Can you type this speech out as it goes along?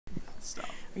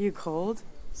Are you cold?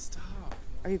 Stop.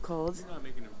 Are you cold? You're not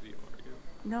making a video, are you?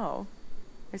 No.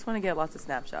 I just want to get lots of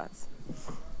snapshots.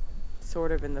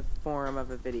 Sort of in the form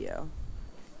of a video.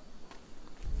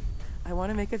 I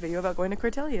want to make a video about going to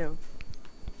Cortelio.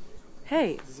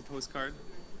 Hey. Is this a postcard?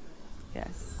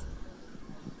 Yes.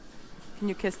 Can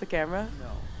you kiss the camera?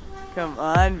 No. Come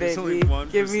on, There's baby. only one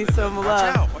Give me person some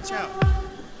that- love. Watch out, watch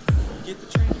out. Get the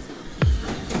train.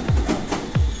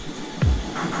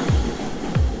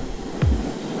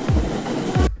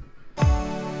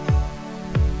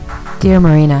 Dear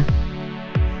Marina,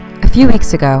 a few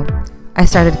weeks ago, I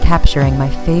started capturing my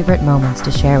favorite moments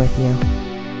to share with you.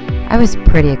 I was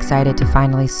pretty excited to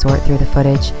finally sort through the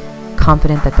footage,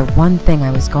 confident that the one thing I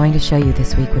was going to show you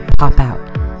this week would pop out.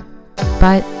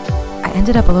 But I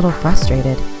ended up a little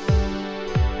frustrated.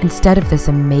 Instead of this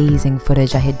amazing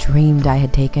footage I had dreamed I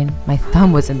had taken, my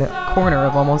thumb was in the corner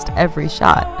of almost every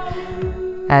shot,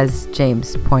 as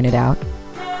James pointed out.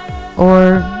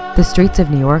 Or the streets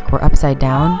of New York were upside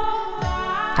down.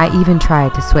 I even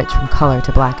tried to switch from color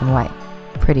to black and white.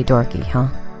 Pretty dorky, huh?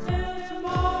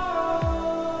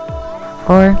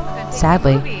 Or,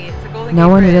 sadly, no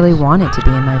one really wanted to be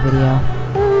in my video.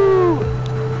 Ooh.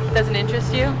 Doesn't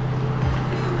interest you?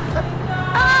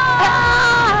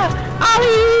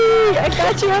 Ollie! I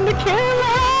got you on the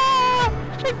camera!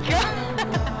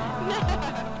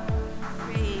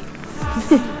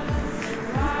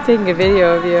 Taking a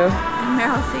video of you. And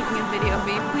Meryl's taking a video of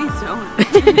me. Please don't.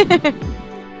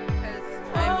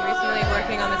 I'm recently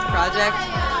working on this project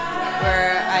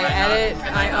where I edit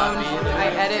my own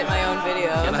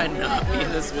video. Can I not be in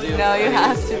this video? No, you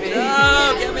have to be.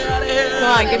 No, get me out of here!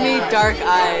 Come on, give me dark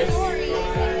eyes.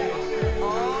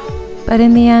 But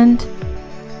in the end,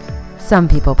 some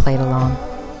people played along.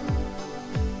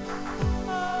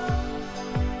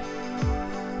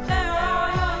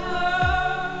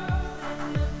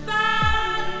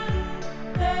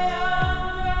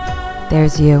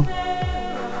 There's you.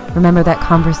 Remember that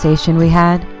conversation we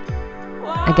had?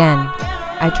 Again,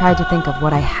 I tried to think of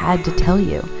what I had to tell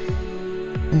you,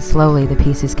 and slowly the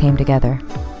pieces came together.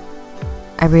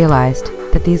 I realized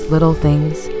that these little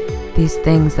things, these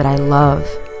things that I love,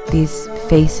 these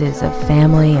faces of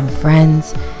family and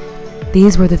friends,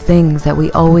 these were the things that we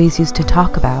always used to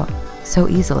talk about so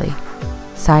easily,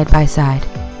 side by side.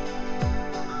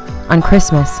 On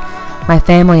Christmas, my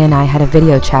family and I had a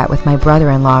video chat with my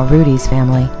brother-in-law Rudy's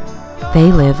family.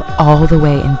 They live all the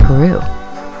way in Peru.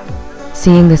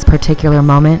 Seeing this particular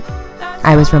moment,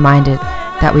 I was reminded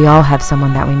that we all have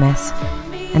someone that we miss,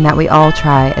 and that we all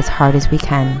try as hard as we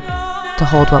can to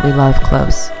hold what we love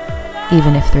close,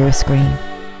 even if through a screen.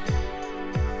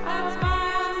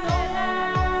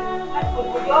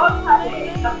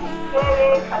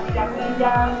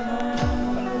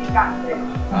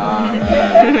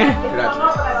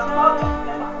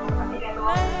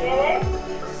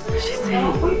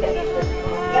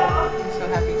 So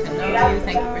happy to know you.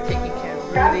 Thank you for taking care of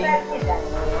Rudy.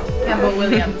 Campbell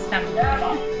Williams.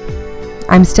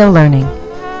 I'm still learning,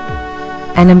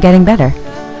 and I'm getting better.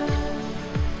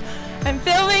 I'm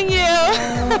filming you!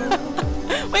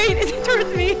 Wait, is it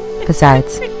towards me?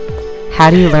 Besides, how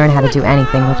do you learn how to do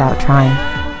anything without trying?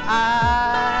 I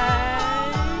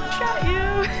try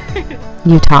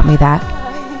you. You taught me that.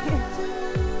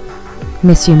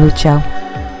 Miss you mucho.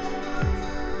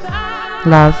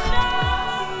 Love,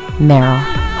 Meryl.